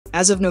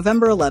As of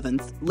November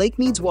 11th, Lake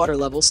Mead's water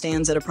level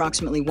stands at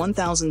approximately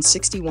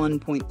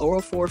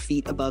 1,061.04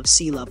 feet above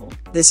sea level.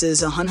 This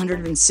is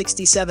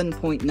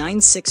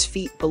 167.96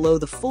 feet below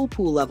the full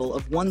pool level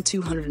of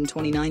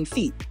 1,229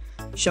 feet,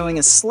 showing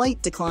a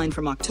slight decline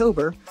from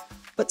October,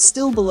 but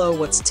still below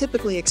what's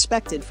typically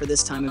expected for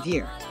this time of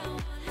year.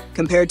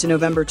 Compared to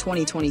November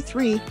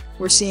 2023,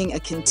 we're seeing a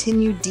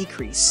continued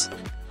decrease,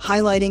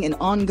 highlighting an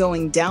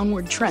ongoing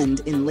downward trend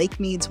in Lake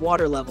Mead's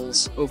water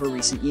levels over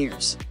recent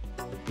years.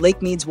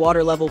 Lake Mead's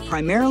water level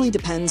primarily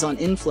depends on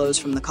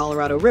inflows from the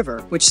Colorado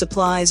River, which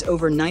supplies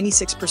over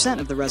 96%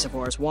 of the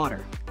reservoir's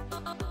water.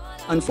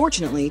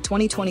 Unfortunately,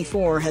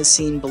 2024 has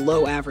seen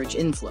below-average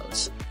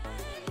inflows.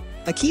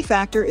 A key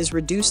factor is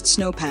reduced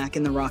snowpack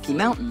in the Rocky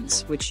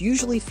Mountains, which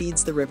usually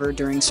feeds the river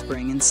during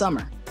spring and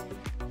summer.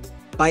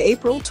 By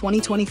April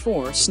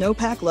 2024,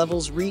 snowpack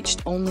levels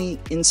reached only,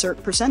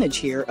 insert percentage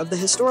here, of the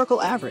historical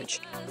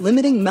average,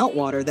 limiting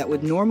meltwater that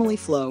would normally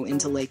flow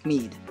into Lake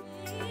Mead.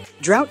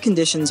 Drought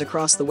conditions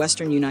across the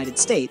western United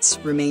States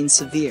remain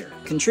severe,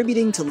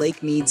 contributing to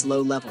Lake Mead's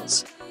low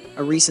levels.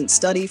 A recent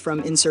study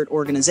from insert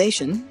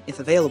organization, if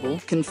available,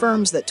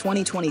 confirms that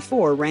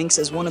 2024 ranks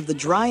as one of the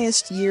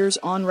driest years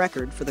on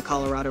record for the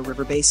Colorado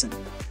River Basin.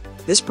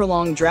 This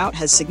prolonged drought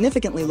has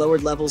significantly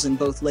lowered levels in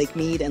both Lake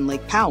Mead and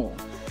Lake Powell,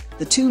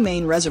 the two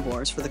main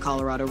reservoirs for the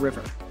Colorado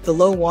River. The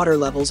low water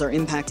levels are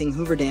impacting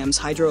Hoover Dam's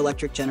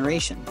hydroelectric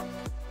generation.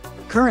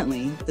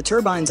 Currently, the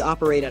turbines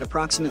operate at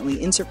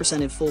approximately insert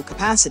percent of full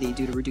capacity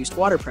due to reduced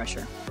water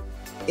pressure.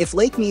 If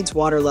Lake Mead's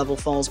water level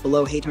falls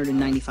below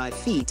 895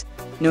 feet,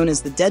 known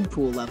as the dead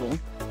pool level,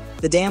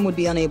 the dam would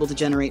be unable to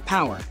generate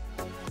power.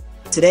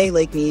 Today,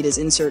 Lake Mead is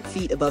insert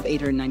feet above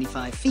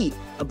 895 feet,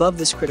 above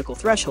this critical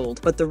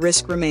threshold, but the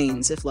risk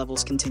remains if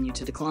levels continue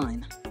to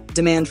decline.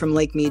 Demand from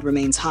Lake Mead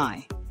remains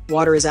high.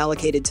 Water is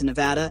allocated to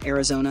Nevada,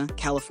 Arizona,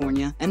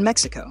 California, and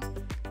Mexico.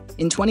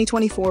 In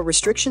 2024,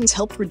 restrictions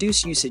helped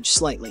reduce usage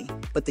slightly,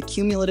 but the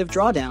cumulative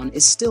drawdown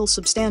is still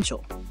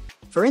substantial.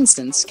 For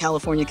instance,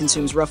 California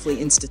consumes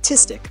roughly in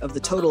statistic of the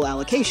total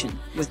allocation,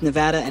 with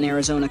Nevada and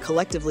Arizona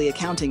collectively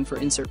accounting for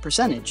insert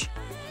percentage.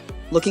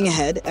 Looking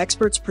ahead,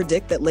 experts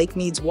predict that Lake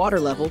Mead's water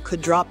level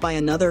could drop by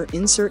another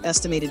insert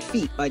estimated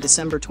feet by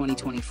December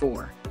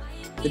 2024.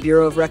 The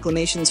Bureau of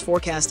Reclamation's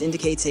forecast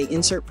indicates a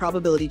insert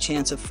probability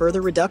chance of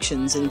further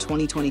reductions in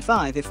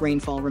 2025 if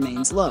rainfall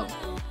remains low.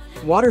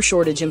 Water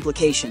shortage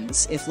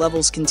implications. If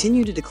levels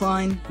continue to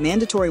decline,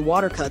 mandatory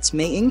water cuts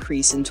may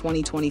increase in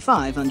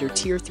 2025 under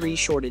Tier 3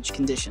 shortage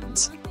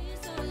conditions.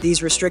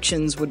 These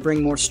restrictions would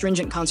bring more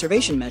stringent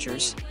conservation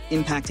measures,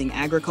 impacting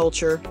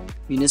agriculture,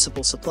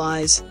 municipal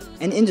supplies,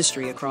 and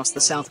industry across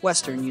the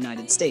southwestern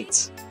United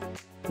States.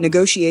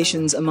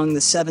 Negotiations among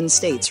the 7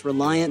 states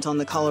reliant on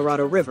the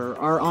Colorado River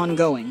are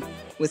ongoing,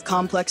 with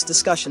complex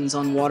discussions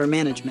on water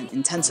management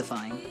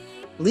intensifying.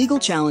 Legal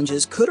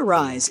challenges could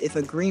arise if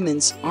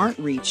agreements aren't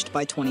reached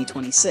by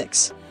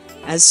 2026,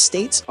 as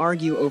states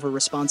argue over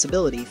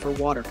responsibility for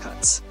water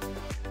cuts.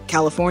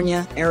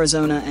 California,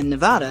 Arizona, and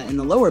Nevada in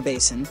the lower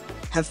basin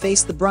have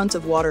faced the brunt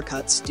of water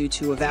cuts due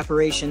to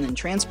evaporation and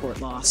transport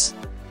loss,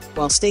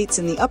 while states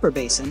in the upper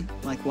basin,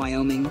 like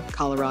Wyoming,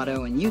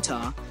 Colorado, and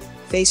Utah,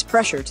 face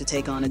pressure to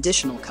take on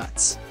additional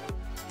cuts.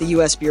 The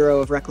U.S.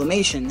 Bureau of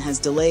Reclamation has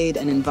delayed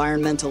an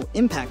environmental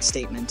impact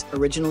statement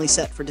originally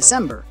set for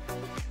December,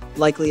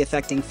 likely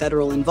affecting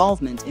federal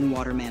involvement in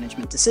water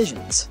management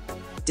decisions.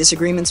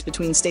 Disagreements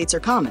between states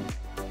are common.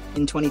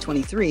 In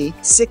 2023,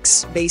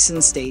 6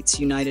 basin states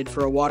united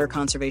for a water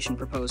conservation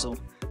proposal,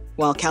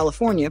 while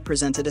California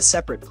presented a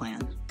separate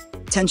plan.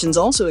 Tensions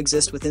also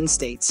exist within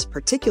states,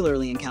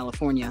 particularly in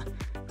California,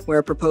 where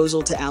a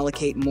proposal to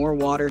allocate more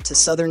water to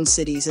southern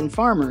cities and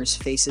farmers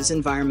faces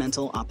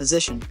environmental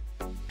opposition.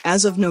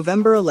 As of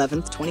November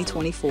 11,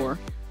 2024,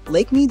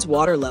 Lake Mead's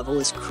water level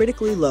is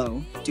critically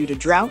low due to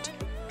drought,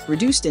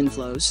 reduced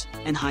inflows,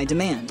 and high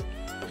demand.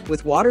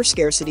 With water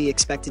scarcity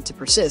expected to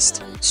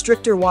persist,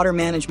 stricter water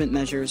management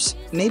measures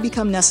may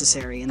become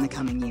necessary in the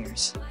coming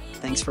years.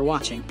 Thanks for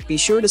watching. Be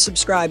sure to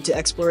subscribe to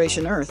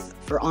Exploration Earth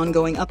for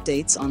ongoing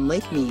updates on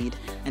Lake Mead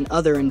and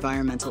other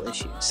environmental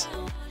issues.